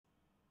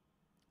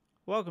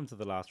Welcome to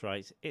The Last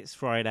Rites. It's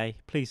Friday.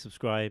 Please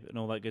subscribe and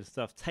all that good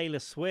stuff. Taylor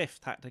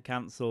Swift had to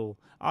cancel.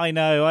 I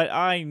know.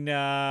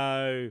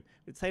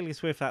 But Taylor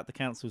Swift had to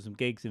cancel some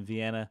gigs in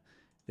Vienna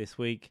this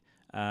week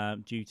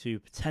due to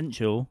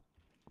potential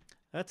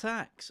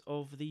attacks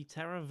of the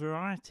terror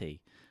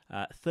variety.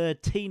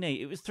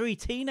 It was three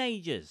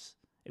teenagers.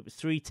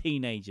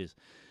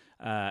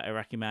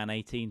 Iraqi man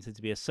 18 said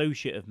to be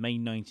associate of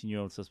main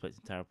 19-year-old suspect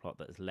in terror plot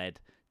that has led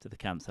to the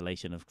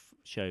cancellation of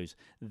shows.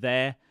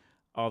 There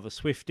are the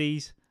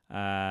Swifties.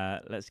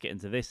 Let's get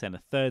into this then.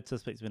 A third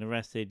suspect's been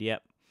arrested.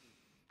 Yep.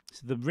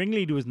 So the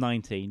ringleader was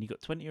 19. You got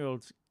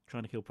 20-year-olds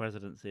trying to kill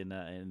presidents in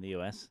the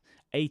US.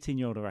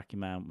 18-year-old Iraqi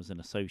man was an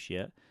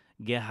associate.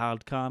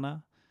 Gerhard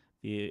Kana,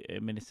 the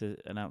minister,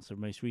 announced their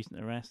most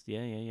recent arrest.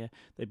 Yeah.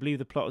 They believe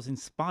the plot was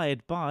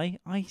inspired by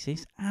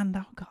ISIS and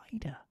Al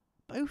Qaeda.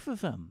 Both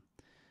of them.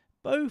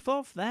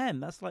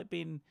 That's like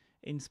being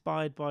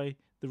inspired by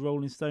the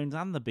Rolling Stones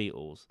and the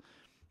Beatles.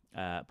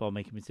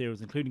 Bomb-making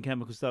materials, including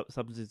chemical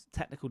substances,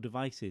 technical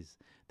devices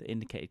that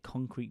indicated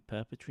concrete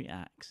perpetratory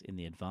acts in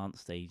the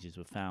advanced stages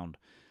were found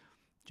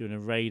during a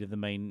raid of the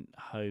main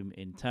home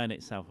in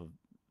Turnitz, south of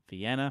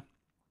Vienna.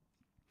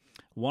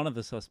 One of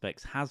the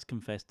suspects has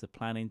confessed to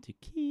planning to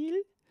kill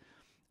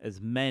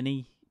as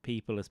many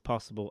people as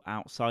possible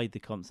outside the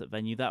concert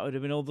venue. That would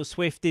have been all the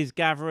Swifties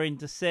gathering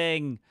to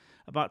sing.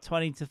 About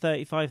 20 to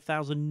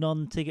 35,000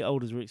 non-ticket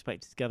holders were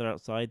expected to gather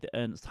outside the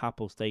Ernst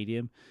Happel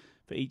Stadium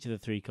for each of the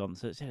three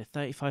concerts. Yeah,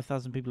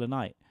 35,000 people a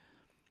night.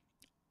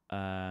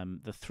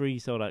 The three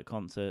sold-out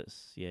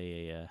concerts.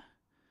 Yeah.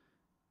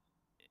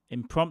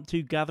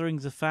 Impromptu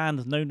gatherings of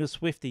fans known as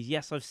Swifties.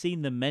 Yes, I've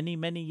seen them many,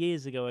 many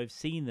years ago. I've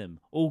seen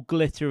them. All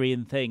glittery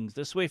and things.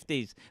 The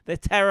Swifties. They're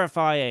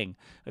terrifying.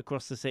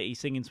 Across the city,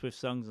 singing Swift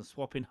songs and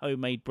swapping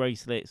homemade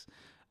bracelets.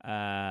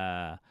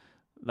 That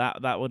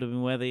would have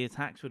been where the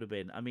attacks would have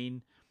been. I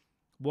mean,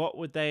 what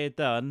would they have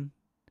done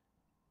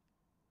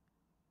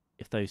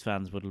if those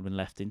fans would have been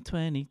left in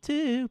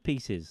 22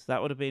 pieces?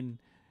 That would have been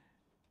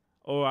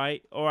all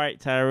right,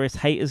 terrorists.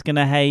 Haters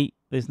gonna hate.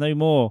 There's no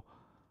more.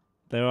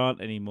 There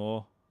aren't any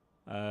more.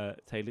 Taylor,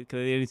 because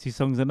they're the only two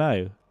songs I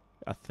know,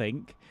 I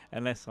think,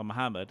 unless I'm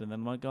hammered, and then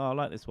I'm like, oh, I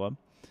like this one.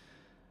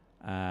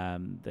 So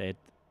they've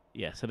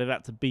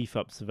had to beef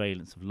up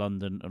surveillance of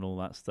London and all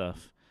that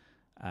stuff.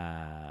 They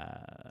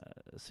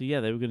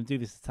were going to do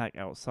this attack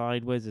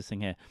outside. Where's this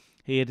thing here?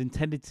 He had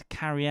intended to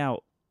carry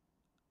out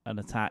an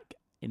attack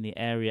in the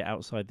area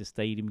outside the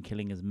stadium,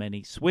 killing as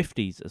many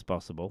Swifties as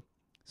possible.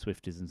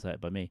 Swifties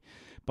inserted by me.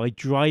 By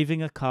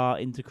driving a car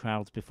into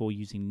crowds before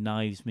using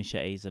knives,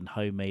 machetes, and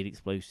homemade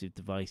explosive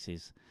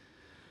devices.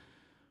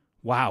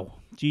 Wow.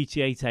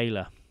 GTA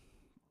Taylor.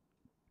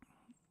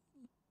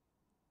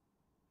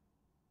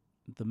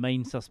 The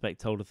main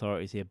suspect told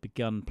authorities he had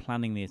begun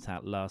planning the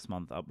attack last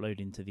month,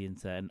 uploading to the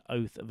internet an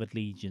oath of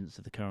allegiance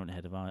to the current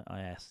head of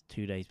IS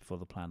 2 days before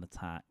the planned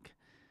attack.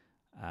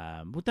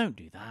 Well, don't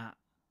do that.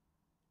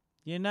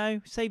 You know,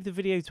 save the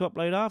video to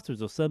upload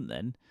afterwards or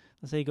something.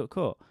 That's how you got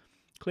caught.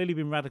 Clearly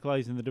been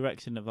radicalised in the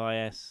direction of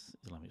IS,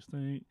 Islamic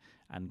State,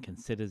 and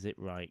considers it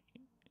right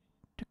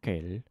to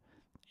kill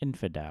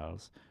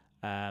infidels.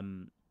 That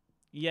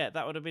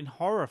would have been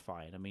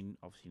horrifying. I mean,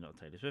 obviously not a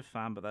Taylor Swift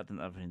fan, but that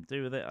didn't have anything to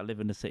do with it. I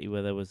live in a city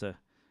where there was a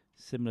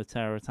similar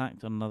terror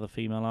attack on another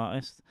female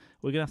artist.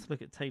 We're going to have to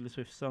look at Taylor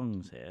Swift's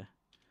songs here.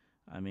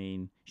 I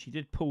mean, she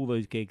did pull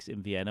those gigs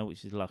in Vienna,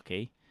 which is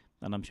lucky,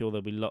 and I'm sure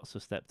there'll be lots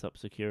of stepped-up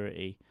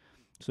security.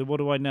 So what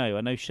do I know?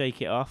 I know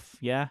Shake It Off,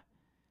 yeah?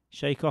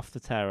 Shake Off the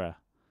Terror.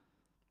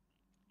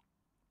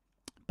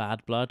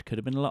 Bad Blood. Could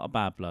have been a lot of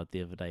Bad Blood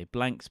the other day.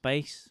 Blank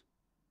Space.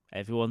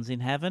 Everyone's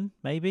in Heaven,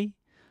 maybe.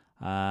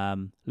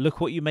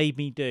 Look What You Made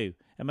Me Do.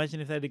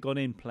 Imagine if they'd have gone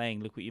in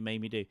playing Look What You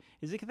Made Me Do.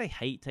 Is it because they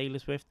hate Taylor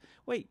Swift?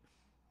 Wait,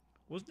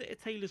 wasn't it a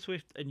Taylor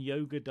Swift and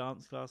yoga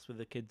dance class with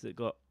the kids that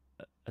got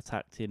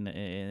attacked in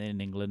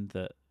England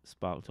that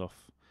sparked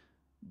off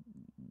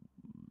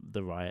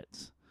the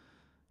riots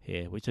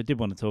here, which I did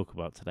want to talk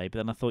about today, but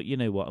then I thought, you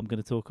know what, I'm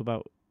going to talk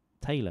about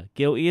Taylor.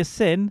 Guilty as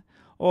sin,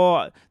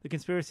 or the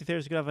conspiracy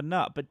theorists are going to have a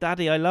nut, but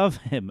daddy, I love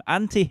him.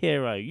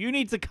 Anti-hero, you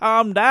need to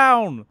calm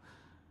down.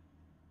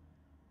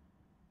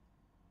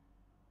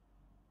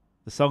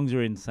 The songs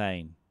are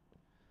insane.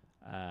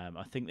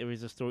 I think there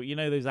is a story, you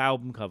know those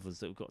album covers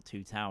that have got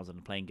two towers and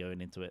a plane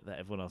going into it that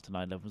everyone after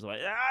 9/11 was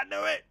like,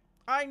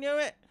 I knew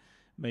it.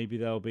 Maybe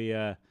there'll be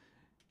a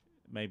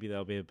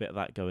bit of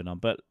that going on,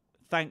 but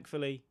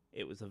thankfully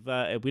it was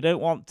averted. We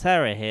don't want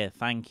terror here,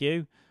 thank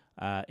you.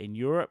 In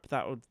Europe,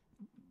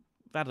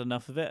 had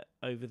enough of it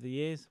over the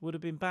years. Would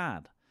have been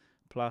bad.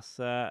 Plus,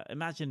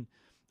 imagine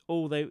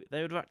they would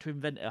have had to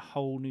invent a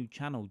whole new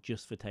channel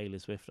just for Taylor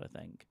Swift, I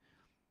think.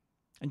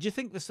 And do you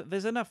think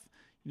there's enough?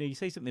 You know, you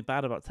say something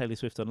bad about Taylor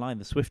Swift online,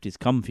 the Swifties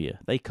come for you.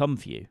 They come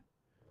for you.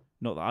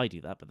 Not that I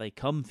do that, but they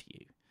come for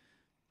you.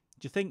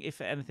 Do you think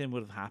if anything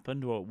would have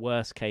happened, or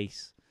worst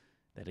case,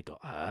 they'd have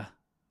got her,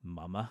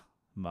 Mama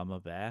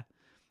Bear?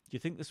 Do you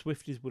think the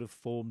Swifties would have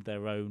formed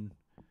their own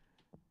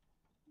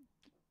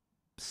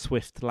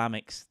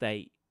Swift-lamic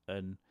state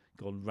and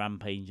gone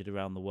rampaging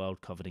around the world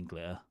covered in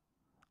glitter?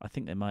 I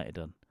think they might have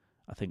done.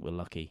 I think we're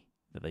lucky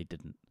that they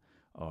didn't.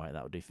 All right,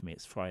 that'll do for me.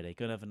 It's Friday.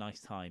 Go and have a nice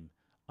time.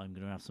 I'm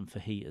going to have some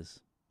fajitas,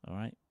 all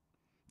right,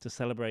 to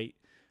celebrate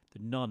the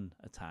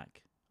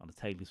non-attack on a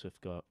Taylor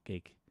Swift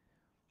gig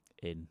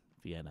in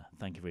Vienna.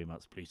 Thank you very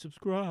much. Please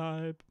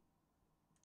subscribe.